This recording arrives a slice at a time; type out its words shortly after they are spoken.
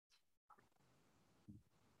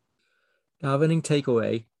Davening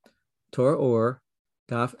takeaway, Torah or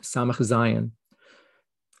Daf Samach Zayin.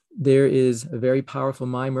 There is a very powerful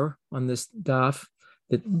mimer on this daf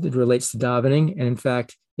that relates to davening. And in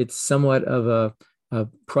fact, it's somewhat of a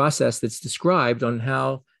process that's described on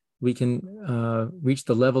how we can reach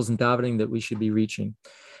the levels in davening that we should be reaching.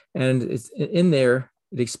 And it's in there,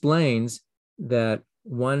 it explains that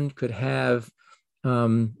one could have,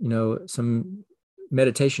 some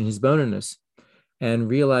meditation, his bonus, and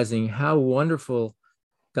realizing how wonderful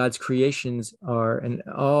God's creations are and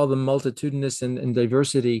all the multitudinous and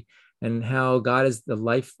diversity, and how God is the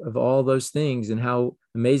life of all those things and how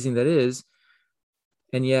amazing that is.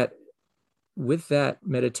 And yet with that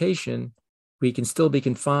meditation, we can still be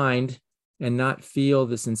confined and not feel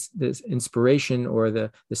this inspiration or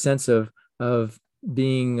the sense of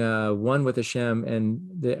being one with Hashem, and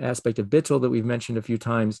the aspect of bittul that we've mentioned a few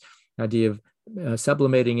times, the idea of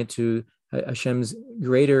sublimating into Hashem's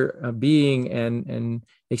greater being and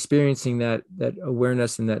experiencing that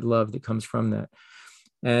awareness and that love that comes from that.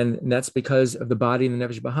 And that's because of the body and the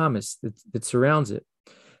Nefesh Bahamis that surrounds it.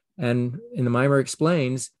 And in the Mimer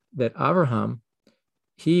explains that Avraham,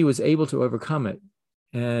 he was able to overcome it.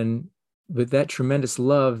 And with that tremendous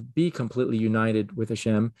love, be completely united with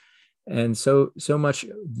Hashem. And so much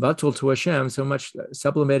batul to Hashem, so much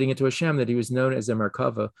sublimating into Hashem, that he was known as a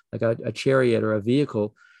Merkava, like a chariot or a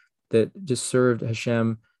vehicle that just served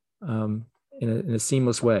Hashem in a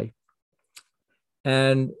seamless way.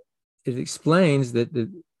 And it explains that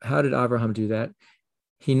how did Abraham do that?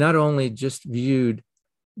 He not only just viewed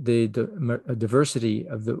the diversity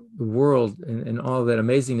of the world and all that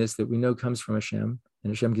amazingness that we know comes from Hashem,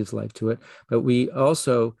 and Hashem gives life to it, but we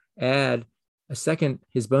also add a second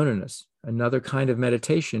hisbonenus, another kind of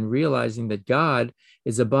meditation, realizing that God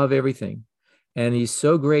is above everything, and he's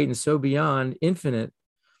so great and so beyond infinite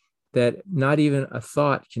that not even a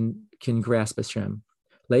thought can grasp Hashem.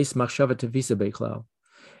 Leis machshava tevisa beiklal.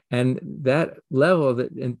 And that level,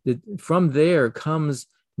 from there comes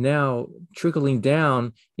now trickling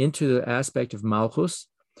down into the aspect of Malchus.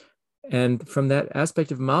 And from that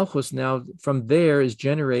aspect of Malchus, now from there is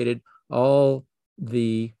generated all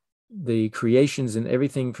the creations and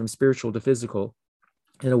everything from spiritual to physical,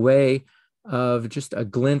 in a way of just a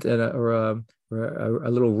glint or a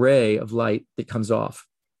little ray of light that comes off.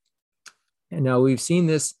 And now we've seen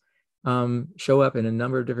this show up in a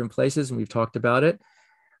number of different places, and we've talked about it.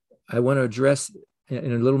 I want to address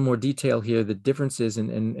in a little more detail here the differences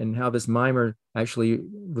and how this mimer actually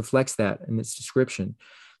reflects that in its description.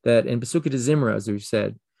 That in Pesukei de Zimra, as we've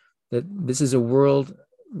said, that this is a world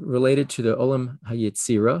related to the Olam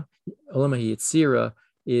HaYetzira. Olam HaYetzira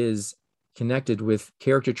is connected with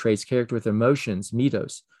character traits, character with emotions,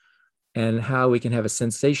 mitos, and how we can have a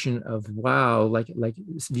sensation of wow, like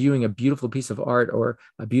viewing a beautiful piece of art or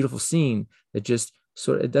a beautiful scene that just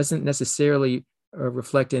it doesn't necessarily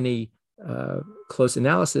reflect any close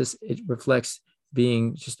analysis. It reflects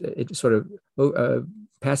being just, it sort of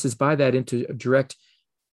passes by that into direct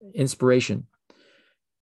inspiration.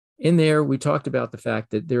 In there, we talked about the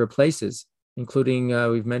fact that there are places, including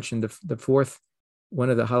we've mentioned the fourth one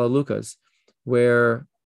of the Halalukas, where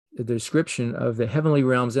the description of the heavenly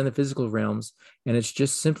realms and the physical realms, and it's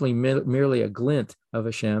just simply merely a glint of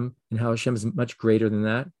Hashem and how Hashem is much greater than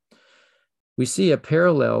that. We see a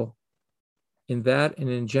parallel in that and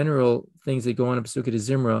in general things that go on in Pesukei de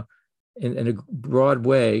Zimra in a broad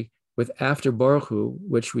way with after Baruch Hu,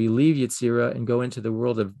 which we leave Yetzirah and go into the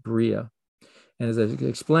world of Bria. And as I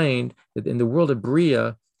explained, that in the world of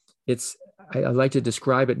Bria, I like to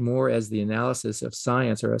describe it more as the analysis of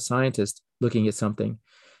science, or a scientist looking at something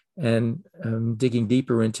and digging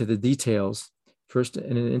deeper into the details, first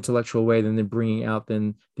in an intellectual way, then bringing out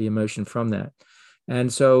then the emotion from that.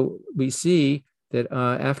 And so we see that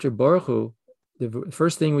after Baruch Hu, the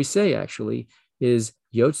first thing we say actually is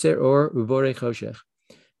Yotzer Or Uborei Choshech,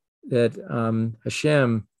 that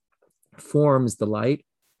Hashem forms the light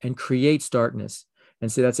and creates darkness.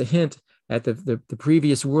 And so that's a hint at the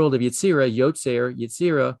previous world of Yetzirah, Yotzer,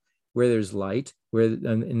 Yetzirah, where there's light, where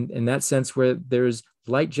in that sense where there's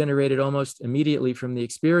light generated almost immediately from the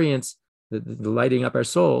experience, the lighting up our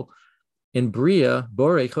soul. In Bria,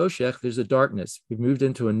 Borei Choshech, there's a darkness. We've moved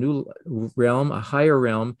into a new realm, a higher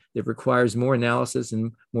realm that requires more analysis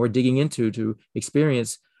and more digging into to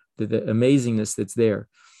experience the amazingness that's there.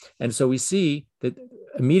 And so we see that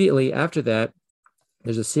immediately after that,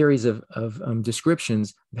 there's a series of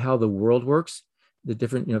descriptions of how the world works, the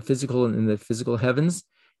different, physical and the physical heavens.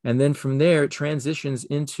 And then from there, it transitions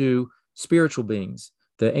into spiritual beings,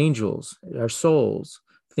 the angels, our souls,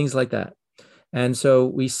 things like that. And so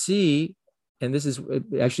we see and this is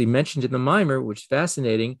actually mentioned in the Mimer, which is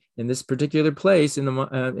fascinating in this particular place in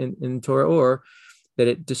the in Torah Or, that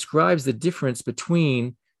it describes the difference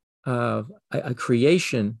between a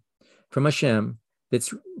creation from Hashem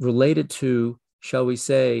that's related to, shall we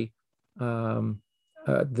say, the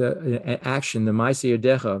action, the Maaseh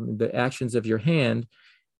Yadecha, the actions of your hand,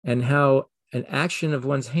 and how an action of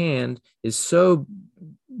one's hand is so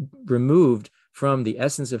removed from the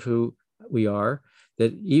essence of who we are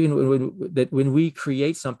that even when we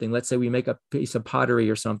create something, let's say we make a piece of pottery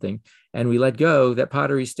or something, and we let go, that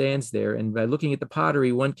pottery stands there, and by looking at the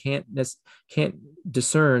pottery, one can't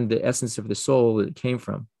discern the essence of the soul that it came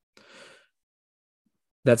from.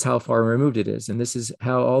 That's how far removed it is, and this is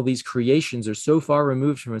how all these creations are so far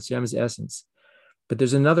removed from Hashem's essence. But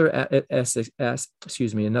there's another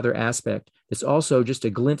another aspect. It's also just a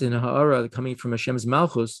glint in ha'ara coming from Hashem's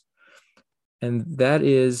malchus, and that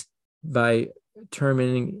is by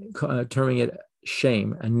terming it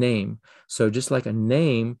shame, a name. So just like a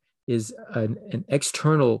name is an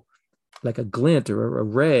external, like a glint or a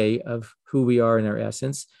ray of who we are in our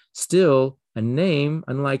essence, still a name,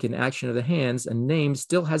 unlike an action of the hands, a name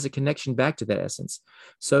still has a connection back to that essence.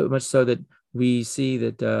 So much so that we see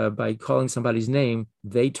that by calling somebody's name,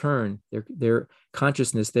 they turn their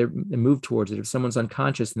consciousness, they move towards it. If someone's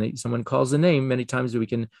unconscious and someone calls the name, many times we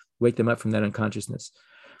can wake them up from that unconsciousness.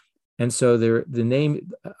 And so the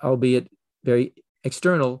name, albeit very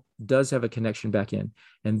external, does have a connection back in.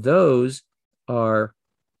 And those are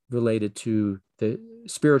related to the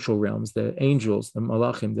spiritual realms, the angels, the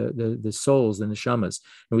malachim, the souls, the neshamas.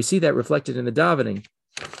 And we see that reflected in the davening,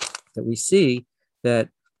 that we see that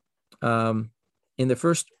in the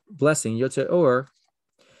first blessing, Yotzei Or,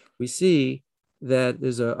 we see that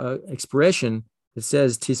there's a expression that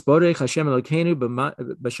says, Tisborech Hashem Elokeinu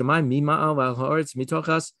b'shamayim mima'al v'al ha'aretz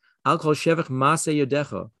mitochas al kol shevach maaseh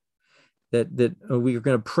yodecha. That we are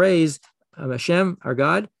going to praise Hashem, our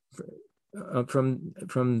God, from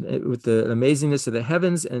with the amazingness of the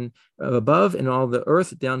heavens and above and all the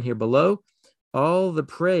earth down here below, all the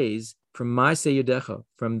praise from Maaseh Yadecha,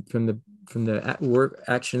 from the work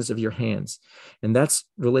actions of your hands, and that's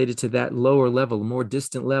related to that lower level, more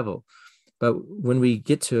distant level. But when we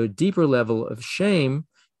get to a deeper level of shame,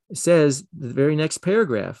 it says the very next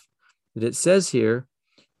paragraph that it says here,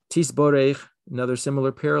 Tisborech, another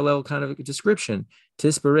similar parallel kind of description.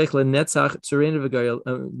 Tisborech lenetzach tzorenu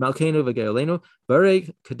malkeinu v'gayolenu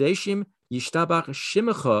barek kadeshim yishtabach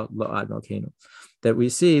shimecha la'ad malkeinu. That we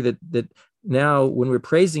see that now when we're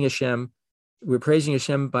praising Hashem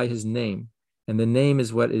by His name, and the name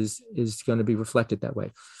is what is going to be reflected that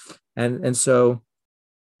way. And so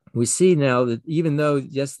we see now that even though,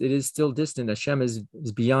 yes, it is still distant, Hashem is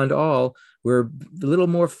beyond all, we're a little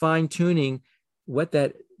more fine-tuning what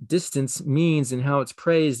that distance means and how it's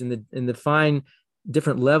praised in the fine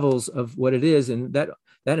different levels of what it is. And that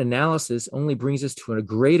analysis only brings us to a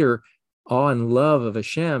greater awe and love of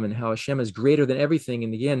Hashem, and how Hashem is greater than everything.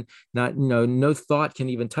 And again, no thought can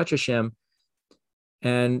even touch Hashem.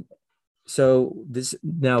 And so this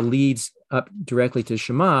now leads up directly to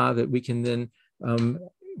Shema, that we can then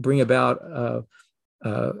bring about a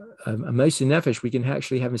Moshe Nefesh. We can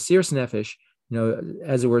actually have a Mesiras Nefesh,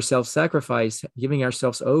 as it were, self-sacrifice, giving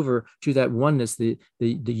ourselves over to that oneness, the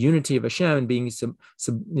unity of Hashem, and being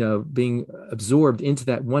being absorbed into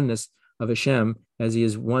that oneness of Hashem as He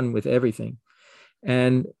is one with everything.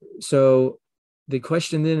 And so the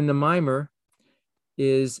question then in the Mimer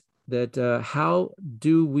is that how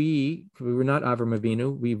do we were not Avram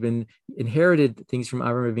Avinu, we've been inherited things from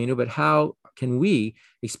Avram Avinu, but how can we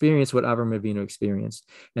experience what Avram Avinu experienced?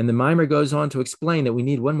 And the Mimer goes on to explain that we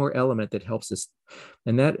need one more element that helps us.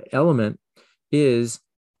 And that element is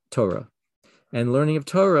Torah. And learning of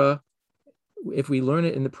Torah, if we learn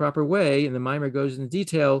it in the proper way, and the Mimer goes into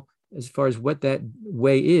detail as far as what that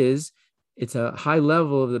way is, it's a high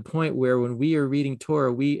level of the point where when we are reading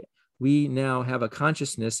Torah, we now have a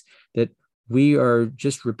consciousness that we are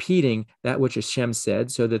just repeating that which Hashem said.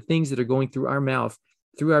 So the things that are going through our mouth,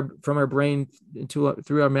 from our brain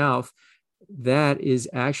through our mouth, that is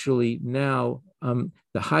actually now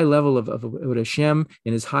the high level of what Hashem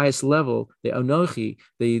in His highest level, the Anochi,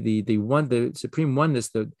 the supreme oneness,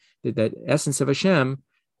 that essence of Hashem,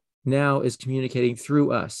 now is communicating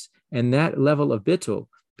through us. And that level of bittul,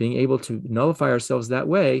 being able to nullify ourselves that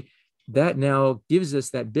way, that now gives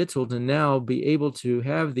us that bittul to now be able to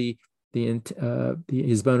have the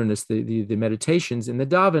hisbonenus, the meditations and the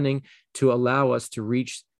davening, to allow us to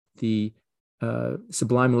reach the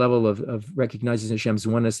sublime level of recognizing Hashem's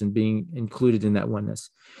oneness and being included in that oneness.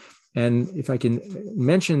 And if I can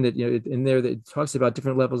mention that, in there that it talks about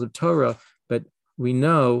different levels of Torah, but we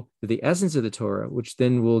know that the essence of the Torah, which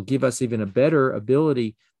then will give us even a better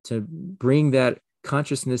ability to bring that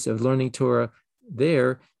consciousness of learning Torah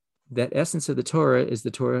there, that essence of the Torah is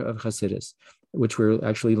the Torah of Hasidus, which we're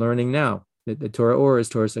actually learning now. The Torah Or is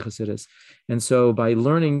Torah Hasidus. And so by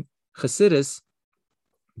learning Hasidus,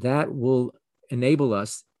 that will enable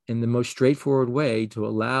us in the most straightforward way to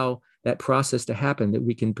allow that process to happen, that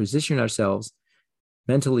we can position ourselves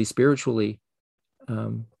mentally, spiritually,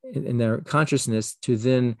 in their consciousness to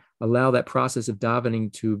then allow that process of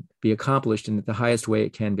davening to be accomplished in the highest way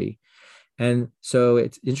it can be. And so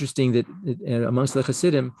it's interesting that amongst the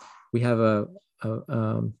Hasidim, we have a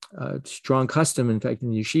strong custom. In fact,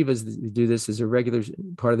 in the yeshivas, we do this as a regular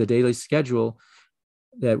part of the daily schedule,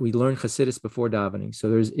 that we learn Hasidus before davening. So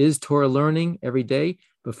there is Torah learning every day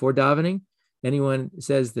before davening. Anyone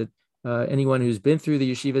says that anyone who's been through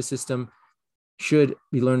the yeshiva system should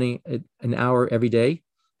be learning an hour every day.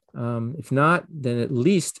 If not, then at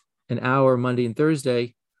least an hour Monday and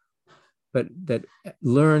Thursday. But that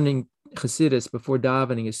learning Hasidus before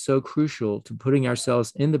davening is so crucial to putting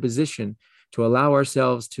ourselves in the position to allow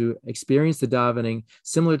ourselves to experience the davening,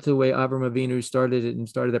 similar to the way Avram Avinu started it and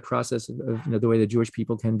started that process of the way the Jewish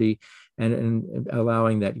people can be, and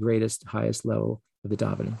allowing that greatest, highest level of the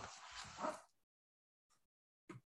davening.